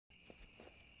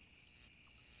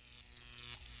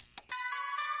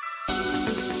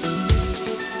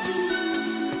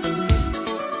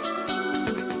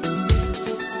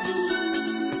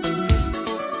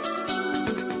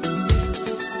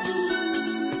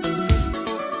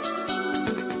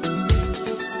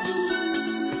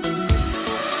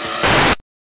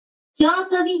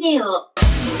トビデオ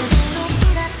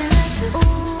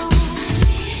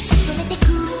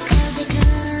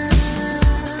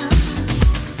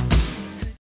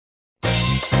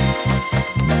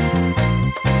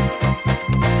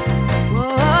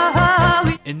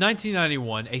In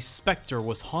 1991, a specter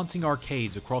was haunting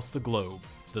arcades across the globe,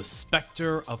 the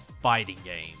specter of fighting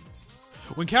games.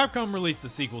 When Capcom released the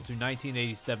sequel to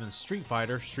 1987's Street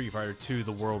Fighter II: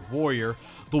 The World Warrior,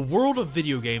 the world of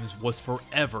video games was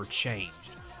forever changed.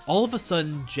 All of a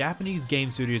sudden, Japanese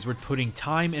game studios were putting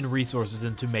time and resources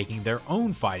into making their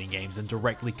own fighting games and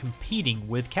directly competing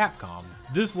with Capcom.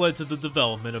 This led to the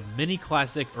development of many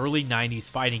classic early 90s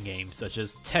fighting games such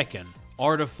as Tekken,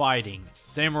 Art of Fighting,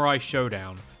 Samurai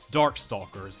Showdown,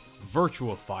 Darkstalkers,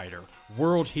 Virtua Fighter,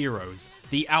 World Heroes,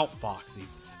 The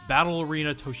Outfoxies, Battle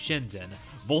Arena Toshinden,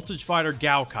 Voltage Fighter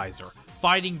Gaokaiser,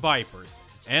 Fighting Vipers,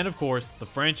 and of course, the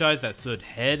franchise that stood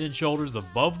head and shoulders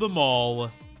above them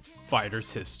all,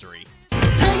 Fighter's History.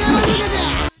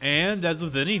 And as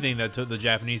with anything that took the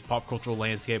Japanese pop cultural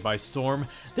landscape by storm,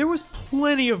 there was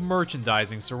plenty of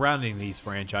merchandising surrounding these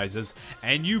franchises,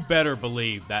 and you better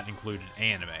believe that included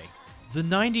anime. The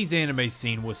 90s anime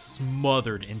scene was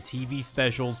smothered in TV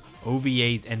specials,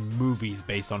 OVAs, and movies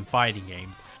based on fighting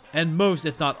games, and most,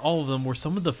 if not all of them, were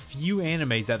some of the few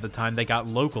animes at the time that got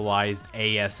localized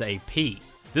ASAP.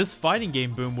 This fighting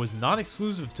game boom was not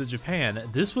exclusive to Japan,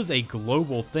 this was a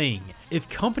global thing. If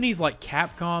companies like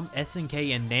Capcom,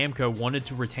 SNK, and Namco wanted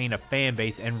to retain a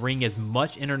fanbase and wring as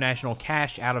much international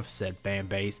cash out of said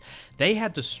fanbase, they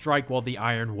had to strike while the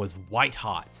iron was white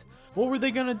hot. What were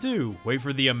they gonna do? Wait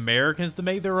for the Americans to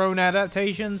make their own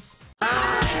adaptations?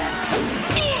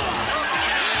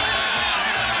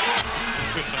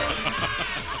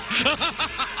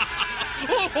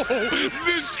 Oh,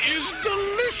 this is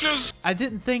delicious! I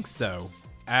didn't think so.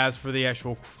 As for the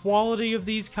actual quality of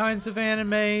these kinds of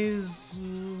animes,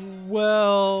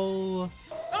 well...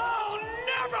 I'll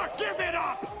never give it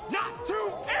up! Not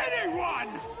to anyone!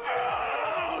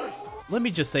 Let me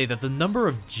just say that the number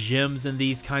of gems in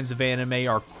these kinds of anime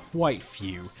are quite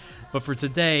few, but for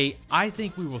today, I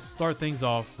think we will start things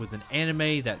off with an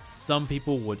anime that some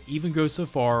people would even go so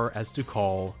far as to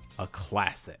call a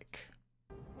classic.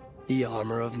 The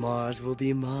armor of Mars will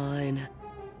be mine,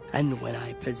 and when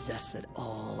I possess it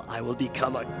all, I will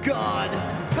become a god!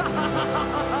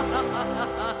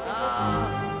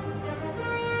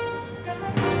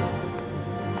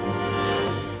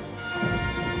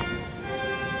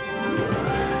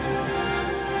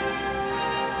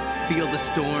 Feel the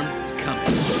storm, it's coming.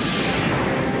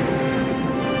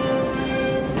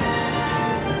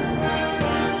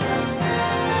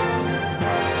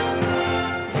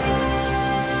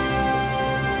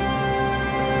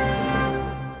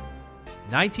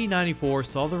 "1994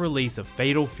 saw the release of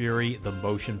Fatal Fury: The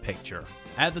Motion Picture.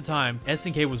 At the time,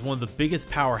 SNK was one of the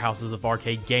biggest powerhouses of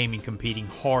arcade gaming, competing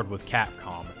hard with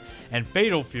Capcom, and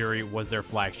Fatal Fury was their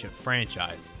flagship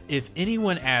franchise. If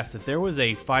anyone asked if there was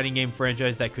a fighting game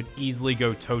franchise that could easily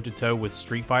go toe-to-toe with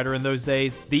Street Fighter in those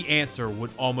days, the answer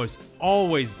would almost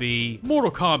always be Mortal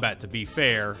Kombat, to be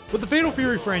fair, but the Fatal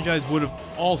Fury franchise would have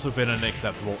also been an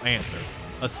acceptable answer,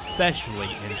 especially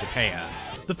in Japan.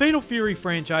 The Fatal Fury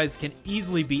franchise can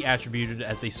easily be attributed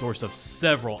as a source of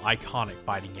several iconic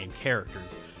fighting game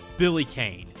characters: Billy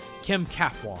Kane, Kim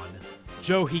Kapwan,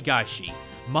 Joe Higashi,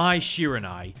 Mai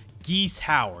Shiranai, Geese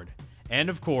Howard, and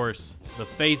of course, the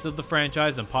face of the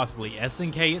franchise and possibly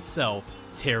SNK itself,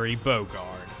 Terry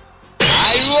Bogard.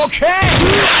 Are you okay?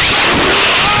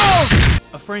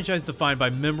 A franchise defined by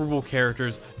memorable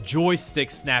characters,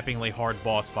 joystick-snappingly hard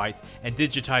boss fights, and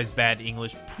digitized bad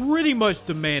English pretty much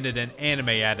demanded an anime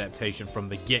adaptation from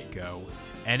the get-go,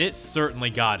 and it certainly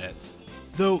got it.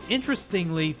 Though,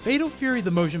 interestingly, Fatal Fury: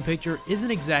 The Motion Picture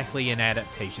isn't exactly an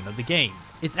adaptation of the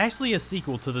games. It's actually a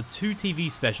sequel to the two TV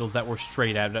specials that were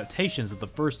straight adaptations of the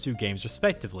first two games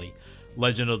respectively,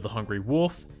 Legend of the Hungry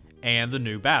Wolf and The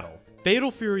New Battle.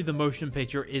 Fatal Fury: The Motion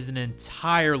Picture is an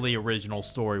entirely original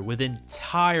story with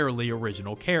entirely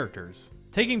original characters.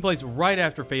 Taking place right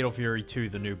after Fatal Fury 2: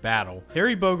 The New Battle,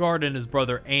 Terry Bogard and his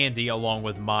brother Andy, along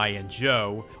with Mai and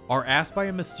Joe, are asked by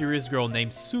a mysterious girl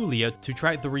named Sulia to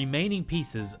track the remaining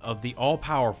pieces of the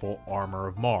all-powerful Armor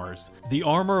of Mars. The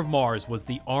Armor of Mars was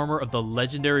the armor of the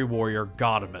legendary warrior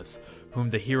Godimus, whom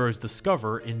the heroes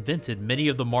discover invented many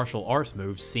of the martial arts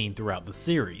moves seen throughout the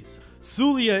series.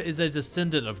 Sulia is a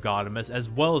descendant of Godimus as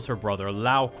well as her brother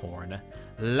Laucorn.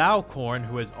 Laocorn,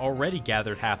 who has already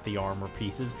gathered half the armor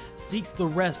pieces, seeks the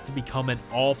rest to become an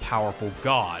all-powerful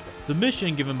god. The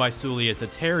mission given by Sulia to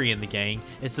Terry and the gang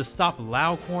is to stop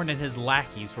Laocorn and his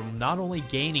lackeys from not only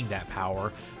gaining that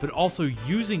power, but also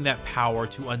using that power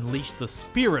to unleash the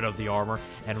spirit of the armor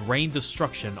and rain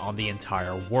destruction on the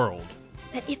entire world.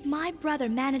 That if my brother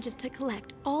manages to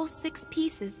collect all 6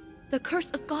 pieces, the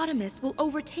curse of Gaudamus will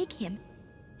overtake him.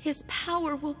 His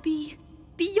power will be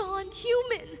beyond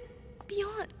human.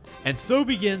 Beyond. And so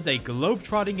begins a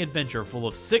globe-trotting adventure full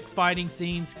of sick fighting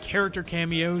scenes, character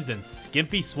cameos, and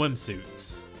skimpy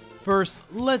swimsuits. First,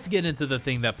 let's get into the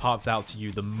thing that pops out to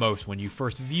you the most when you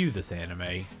first view this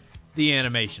anime: the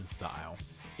animation style.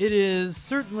 It is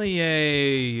certainly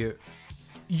a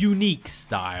unique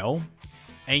style.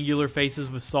 Angular faces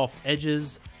with soft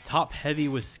edges, top heavy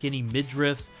with skinny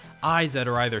midriffs, eyes that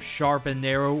are either sharp and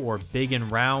narrow or big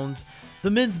and round, the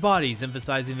men's bodies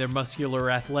emphasizing their muscular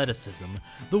athleticism,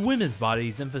 the women's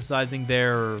bodies emphasizing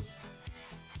their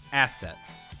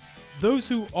assets. Those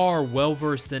who are well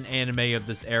versed in anime of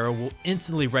this era will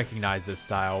instantly recognize this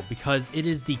style because it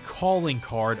is the calling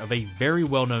card of a very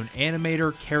well known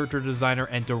animator, character designer,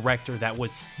 and director that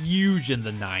was huge in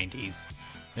the 90s.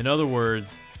 In other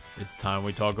words, it's time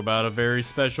we talk about a very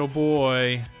special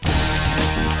boy.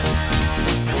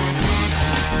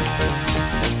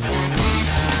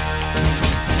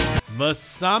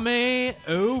 Masami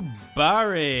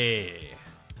Obari.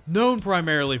 Known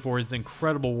primarily for his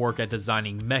incredible work at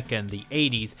designing mecha in the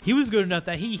 80s, he was good enough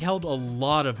that he held a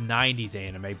lot of 90s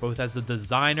anime, both as a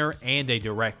designer and a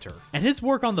director. And his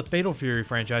work on the Fatal Fury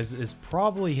franchise is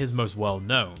probably his most well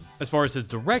known. As far as his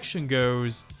direction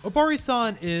goes,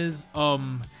 Obari-san is,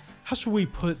 how should we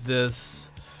put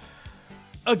this?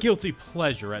 A guilty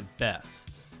pleasure at best.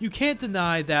 You can't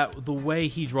deny that the way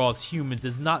he draws humans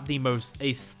is not the most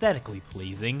aesthetically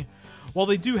pleasing. While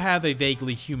they do have a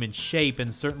vaguely human shape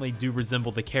and certainly do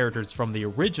resemble the characters from the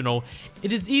original,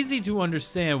 it is easy to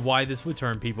understand why this would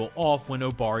turn people off when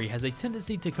Obari has a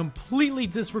tendency to completely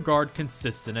disregard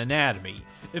consistent anatomy.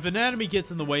 If anatomy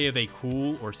gets in the way of a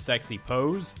cool or sexy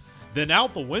pose, then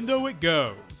out the window it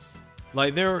goes.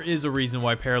 Like, there is a reason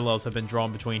why parallels have been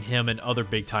drawn between him and other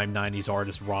big-time 90s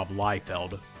artist Rob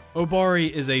Liefeld. Obari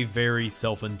is a very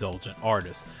self-indulgent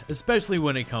artist, especially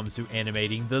when it comes to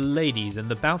animating the ladies and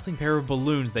the bouncing pair of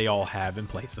balloons they all have in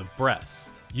place of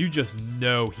breasts. You just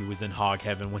know he was in hog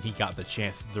heaven when he got the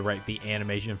chance to direct the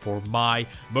animation for my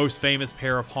most famous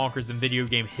pair of honkers in video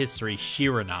game history,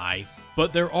 Shiranai.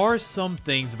 But there are some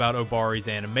things about Obari's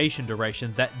animation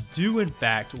direction that do in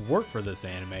fact work for this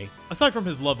anime. Aside from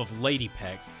his love of lady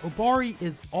pecs, Obari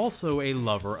is also a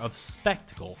lover of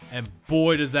spectacle, and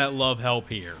boy does that love help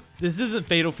here. This isn't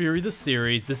Fatal Fury the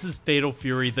series, this is Fatal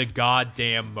Fury the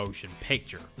goddamn motion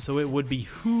picture. So it would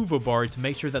behoove Obari to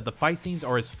make sure that the fight scenes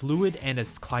are as fluid and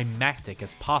as climactic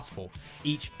as possible.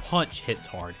 Each punch hits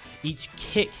hard, each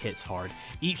kick hits hard,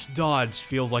 each dodge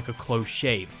feels like a close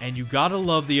shave, and you gotta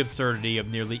love the absurdity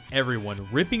of nearly everyone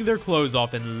ripping their clothes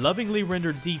off in lovingly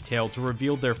rendered detail to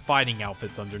reveal their fighting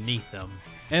outfits underneath them.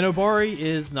 And Obari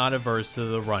is not averse to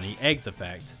the runny eggs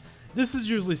effect. This is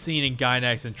usually seen in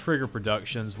Gainax and Trigger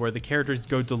productions where the characters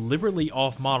go deliberately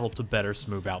off-model to better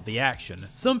smooth out the action.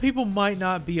 Some people might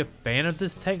not be a fan of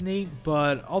this technique,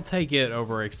 but I'll take it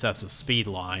over excessive speed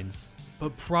lines.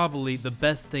 But probably the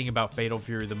best thing about Fatal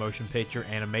Fury the motion picture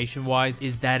animation-wise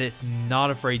is that it's not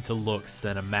afraid to look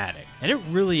cinematic. And it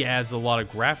really adds a lot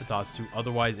of gravitas to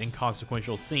otherwise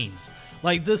inconsequential scenes,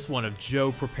 like this one of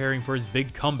Joe preparing for his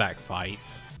big comeback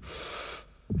fight.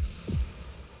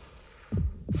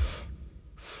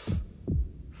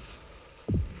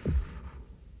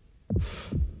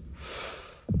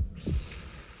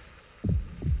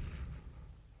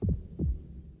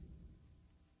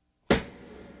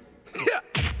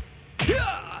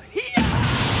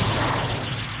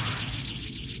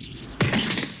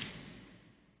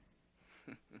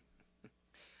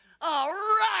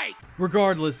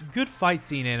 Regardless, good fight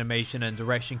scene animation and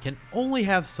direction can only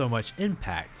have so much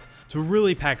impact. To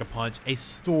really pack a punch, a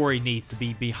story needs to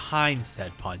be behind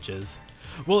said punches.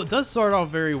 Well, it does start off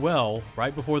very well.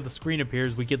 Right before the screen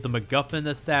appears, we get the MacGuffin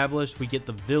established, we get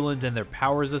the villains and their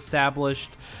powers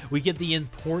established, we get the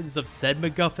importance of said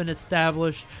MacGuffin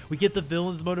established, we get the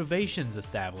villains' motivations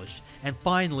established, and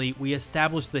finally, we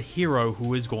establish the hero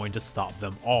who is going to stop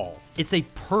them all. It's a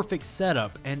perfect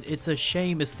setup, and it's a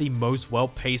shame it's the most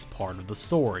well-paced part of the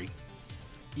story.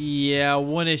 Yeah,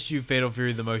 one issue Fatal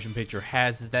Fury the motion picture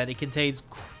has is that it contains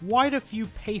quite a few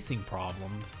pacing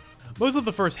problems. Most of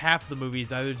the first half of the movie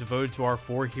is either devoted to our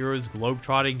four heroes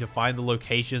globetrotting to find the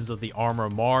locations of the armor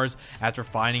of Mars after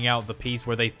finding out the piece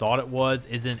where they thought it was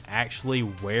isn't actually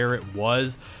where it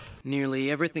was. Nearly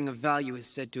everything of value is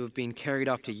said to have been carried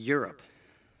off to Europe.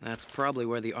 That's probably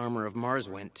where the armor of Mars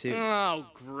went, too. Oh,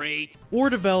 great. Or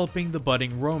developing the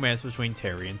budding romance between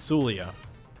Terry and Sulia.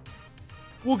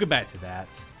 We'll get back to that.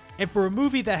 And for a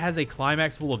movie that has a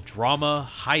climax full of drama,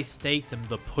 high stakes, and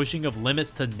the pushing of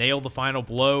limits to nail the final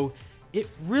blow, it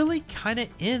really kinda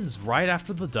ends right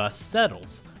after the dust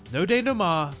settles. No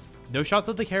denouement, no shots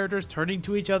of the characters turning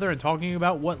to each other and talking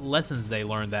about what lessons they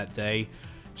learned that day,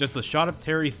 just a shot of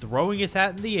Terry throwing his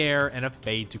hat in the air and a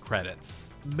fade to credits.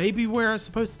 Maybe we aren't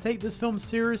supposed to take this film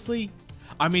seriously?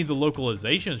 I mean, the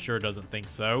localization sure doesn't think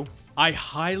so. I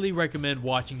highly recommend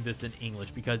watching this in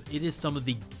English because it is some of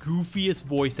the goofiest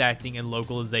voice acting and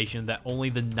localization that only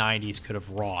the 90s could have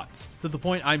wrought. To the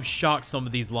point I'm shocked some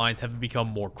of these lines haven't become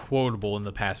more quotable in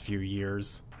the past few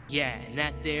years. Yeah, and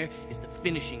that there is the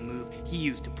finishing move he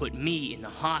used to put me in the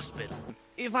hospital.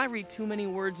 If I read too many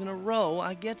words in a row,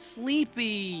 I get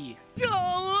sleepy.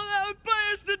 Oh, that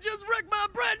bastard just wrecked my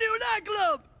brand new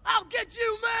nightclub! I'll get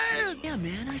you, man! Yeah,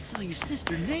 man, I saw your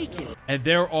sister naked. And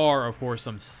there are, of course,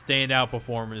 some standout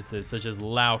performances such as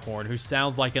Laucorn, who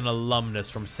sounds like an alumnus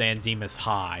from San Dimas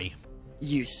High.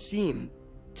 You seem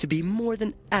to be more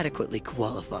than adequately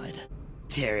qualified.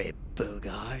 Terry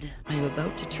Bogard, I am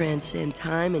about to transcend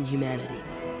time and humanity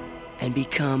and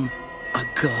become a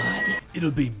god. It'll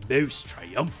be most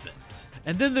triumphant.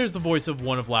 And then there's the voice of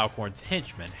one of Laucorn's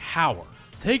henchmen, Howard.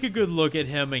 Take a good look at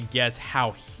him and guess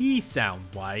how he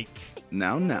sounds like.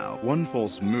 Now, one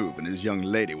false move and his young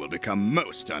lady will become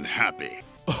most unhappy.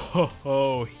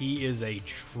 Oh, he is a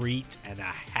treat and a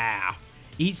half.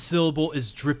 Each syllable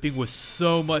is dripping with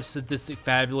so much sadistic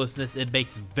fabulousness it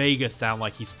makes Vega sound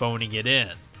like he's phoning it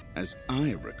in. As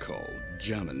I recall,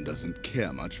 Jamin doesn't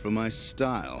care much for my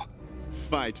style.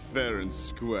 Fight fair and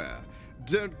square.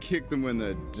 Don't kick them when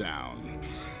they're down.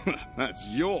 That's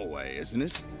your way, isn't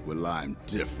it? Well, I'm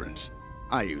different.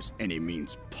 I use any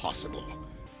means possible.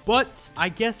 But I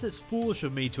guess it's foolish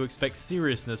of me to expect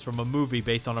seriousness from a movie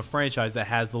based on a franchise that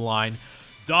has the line,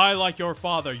 "Die like your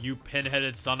father, you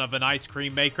pinheaded son of an ice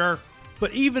cream maker."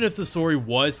 But even if the story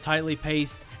was tightly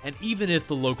paced, and even if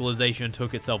the localization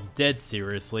took itself dead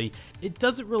seriously, it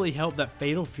doesn't really help that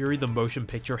Fatal Fury the motion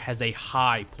picture has a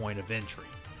high point of entry.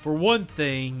 For one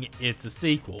thing, it's a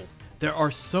sequel. There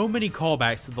are so many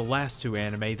callbacks to the last two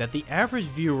anime that the average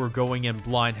viewer going in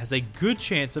blind has a good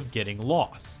chance of getting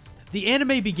lost. The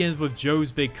anime begins with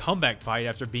Joe's big comeback fight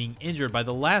after being injured by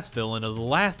the last villain of the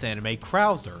last anime,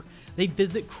 Krauser. They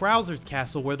visit Krauser's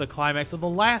castle where the climax of the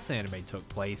last anime took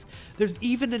place. There's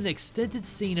even an extended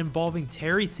scene involving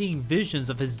Terry seeing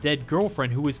visions of his dead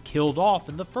girlfriend who was killed off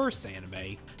in the first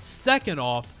anime. Second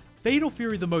off, Fatal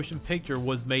Fury the motion picture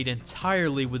was made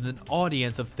entirely with an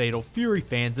audience of Fatal Fury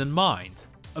fans in mind.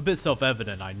 A bit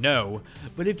self-evident, I know,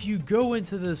 but if you go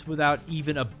into this without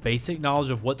even a basic knowledge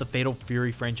of what the Fatal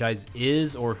Fury franchise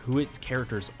is or who its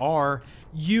characters are,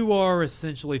 you are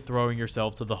essentially throwing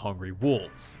yourself to the hungry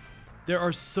wolves. There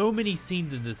are so many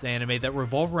scenes in this anime that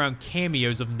revolve around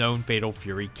cameos of known Fatal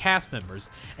Fury cast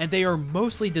members, and they are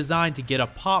mostly designed to get a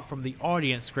pop from the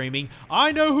audience screaming,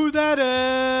 "I know who that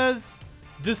is!"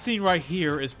 This scene right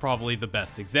here is probably the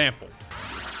best example.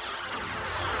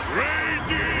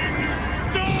 Raging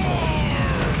Storm!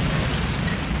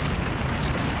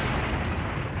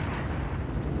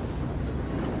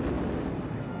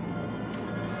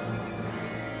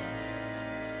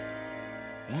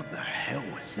 What the hell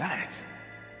was that?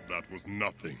 That was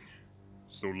nothing.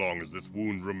 So long as this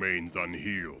wound remains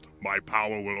unhealed, my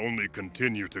power will only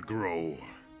continue to grow.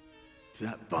 If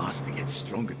that bastard gets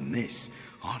stronger than this,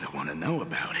 I don't want to know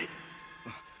about it.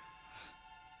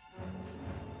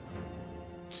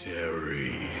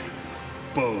 Terry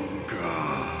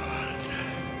Bogard.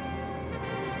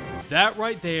 That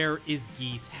right there is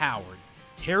Geese Howard,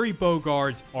 Terry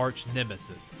Bogard's arch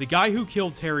nemesis, the guy who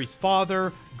killed Terry's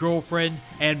father, girlfriend,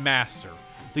 and master.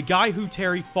 The guy who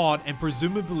Terry fought and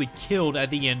presumably killed at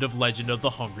the end of Legend of the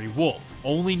Hungry Wolf.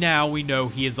 Only now we know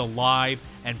he is alive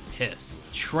and pissed,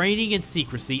 training in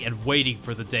secrecy and waiting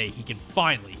for the day he can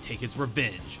finally take his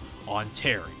revenge on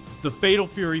Terry. The Fatal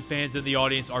Fury fans in the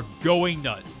audience are going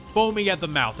nuts, foaming at the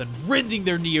mouth and rending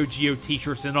their Neo Geo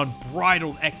t-shirts in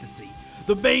unbridled ecstasy.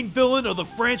 The main villain of the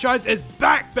franchise is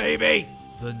back, baby!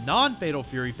 The non-Fatal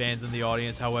Fury fans in the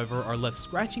audience, however, are left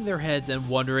scratching their heads and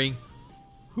wondering,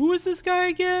 who is this guy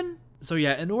again? So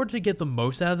yeah, in order to get the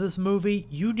most out of this movie,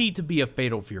 you need to be a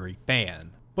Fatal Fury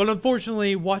fan. But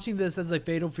unfortunately, watching this as a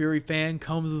Fatal Fury fan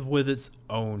comes with its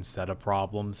own set of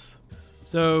problems.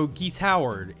 So, Geese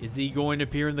Howard, is he going to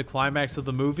appear in the climax of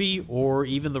the movie, or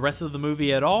even the rest of the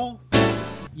movie at all?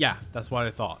 Yeah, that's what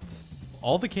I thought.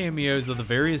 All the cameos of the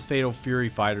various Fatal Fury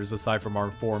fighters aside from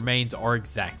our four mains are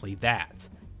exactly that,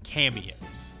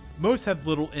 cameos. Most have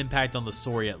little impact on the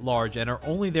story at large and are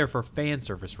only there for fan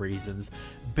service reasons.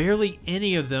 Barely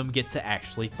any of them get to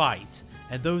actually fight,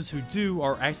 and those who do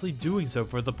are actually doing so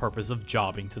for the purpose of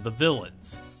jobbing to the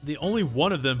villains. The only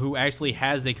one of them who actually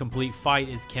has a complete fight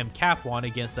is Kim Kapwan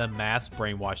against a masked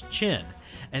brainwashed Chin,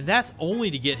 and that's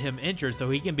only to get him injured so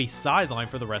he can be sidelined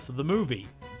for the rest of the movie.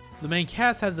 The main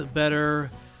cast has it better,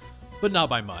 but not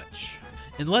by much.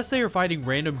 Unless they are fighting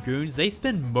random goons, they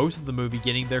spend most of the movie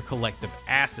getting their collective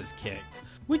asses kicked.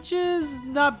 Which is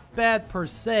not bad per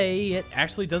se. It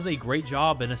actually does a great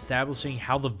job in establishing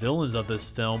how the villains of this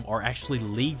film are actually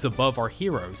leagues above our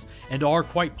heroes, and are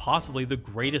quite possibly the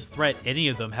greatest threat any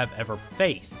of them have ever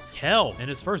faced. Hell, in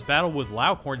his first battle with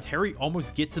Laucorn, Terry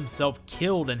almost gets himself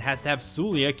killed and has to have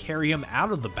Sulia carry him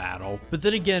out of the battle. But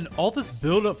then again, all this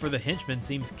build up for the henchmen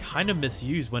seems kind of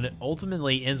misused when it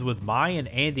ultimately ends with Mai and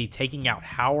Andy taking out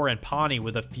Howard and Pawnee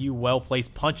with a few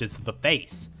well-placed punches to the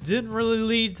face. Didn't really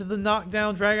lead to the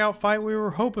knockdown drag-out fight we were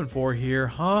hoping for here,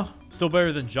 huh? Still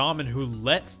better than Jamin, who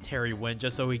lets Terry win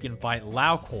just so he can fight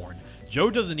Laucorn. Joe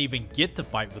doesn't even get to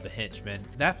fight with the henchmen.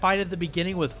 That fight at the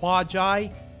beginning with Hua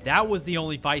Jai, that was the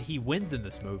only fight he wins in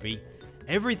this movie.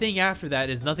 Everything after that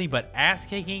is nothing but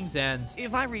ass-kickings and...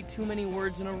 If I read too many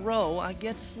words in a row, I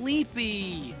get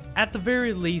sleepy. At the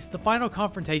very least, the final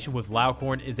confrontation with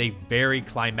Laucorn is a very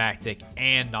climactic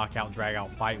and knockout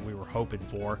drag-out fight we were hoping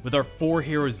for, with our four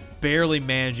heroes barely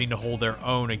managing to hold their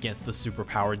own against the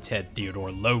superpowered Ted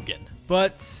Theodore Logan.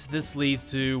 But this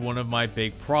leads to one of my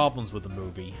big problems with the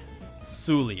movie.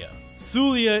 Sulia.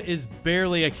 Sulia is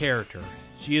barely a character.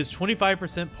 She is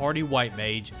 25% party white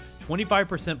mage,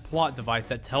 25% plot device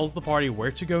that tells the party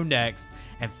where to go next,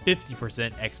 and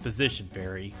 50% exposition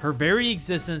fairy. Her very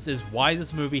existence is why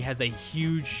this movie has a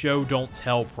huge show don't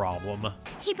tell problem.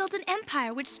 He built an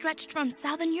empire which stretched from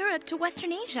southern Europe to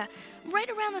western Asia, right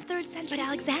around the 3rd century. But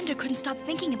Alexander couldn't stop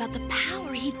thinking about the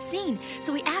power he'd seen,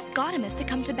 so he asked Gaudamus to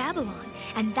come to Babylon.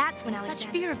 And that's when Alexander,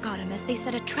 such fear of Gaudamus, they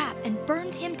set a trap and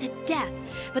burned him to death.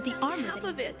 But the armor half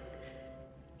of it.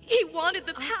 He wanted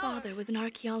the power. Our father was an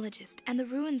archaeologist, and the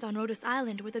ruins on Rhodos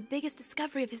Island were the biggest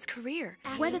discovery of his career.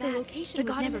 Whether the location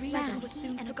was never found,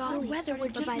 or whether we're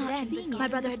just not seeing it, my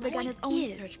brother had begun his own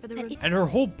search for the ruins. And her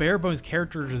whole bare-bones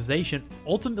characterization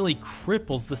ultimately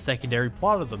cripples the secondary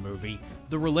plot of the movie,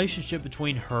 the relationship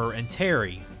between her and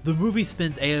Terry. The movie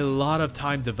spends a lot of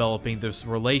time developing this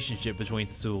relationship between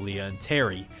Sulia and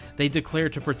Terry. They declare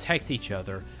to protect each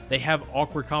other. They have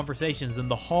awkward conversations in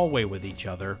the hallway with each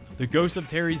other. The ghost of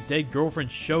Terry's dead girlfriend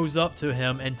shows up to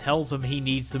him and tells him he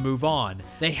needs to move on.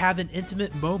 They have an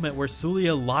intimate moment where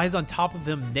Sulia lies on top of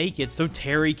him naked so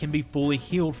Terry can be fully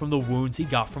healed from the wounds he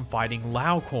got from fighting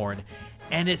Laucorn.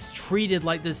 And it's treated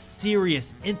like this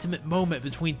serious, intimate moment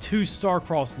between two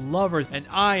star-crossed lovers, and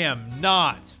I am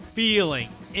not feeling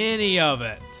any of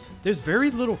it. There's very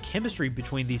little chemistry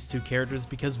between these two characters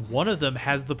because one of them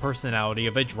has the personality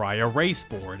of a dry erase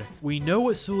board. We know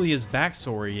what Sulia's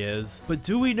backstory is, but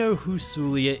do we know who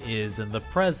Sulia is in the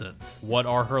present? What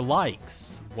are her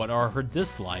likes? What are her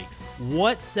dislikes?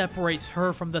 What separates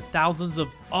her from the thousands of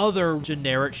other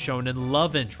generic shonen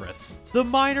love interests? The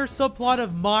minor subplot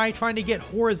of Mai trying to get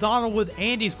horizontal with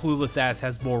Andy's clueless ass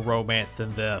has more romance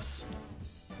than this.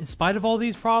 In spite of all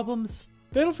these problems,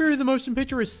 Fatal Fury the Motion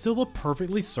Picture is still a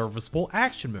perfectly serviceable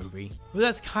action movie. But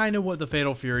that's kind of what the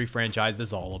Fatal Fury franchise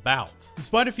is all about.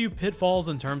 Despite a few pitfalls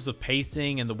in terms of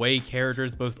pacing and the way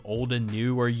characters both old and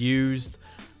new are used,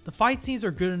 the fight scenes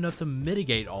are good enough to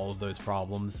mitigate all of those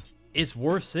problems. It's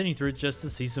worth sitting through just to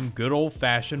see some good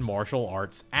old-fashioned martial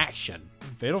arts action.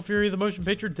 Fatal Fury the Motion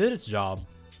Picture did its job.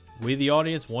 We the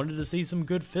audience wanted to see some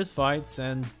good fistfights,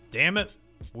 and damn it,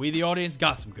 we the audience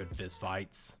got some good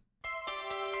fistfights.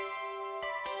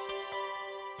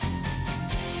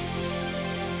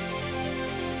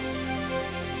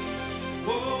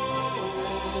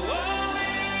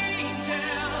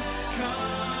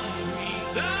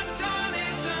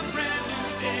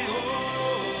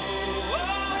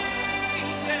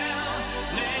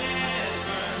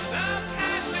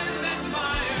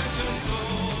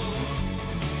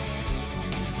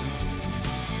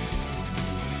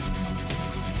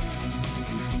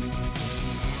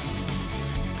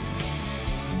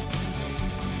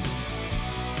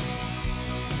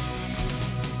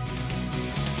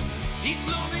 Each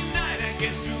lonely night I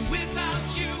get through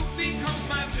without you becomes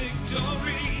my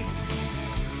victory.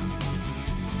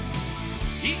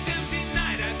 Each empty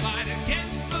night I fight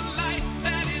against the light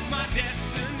that is my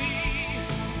destiny.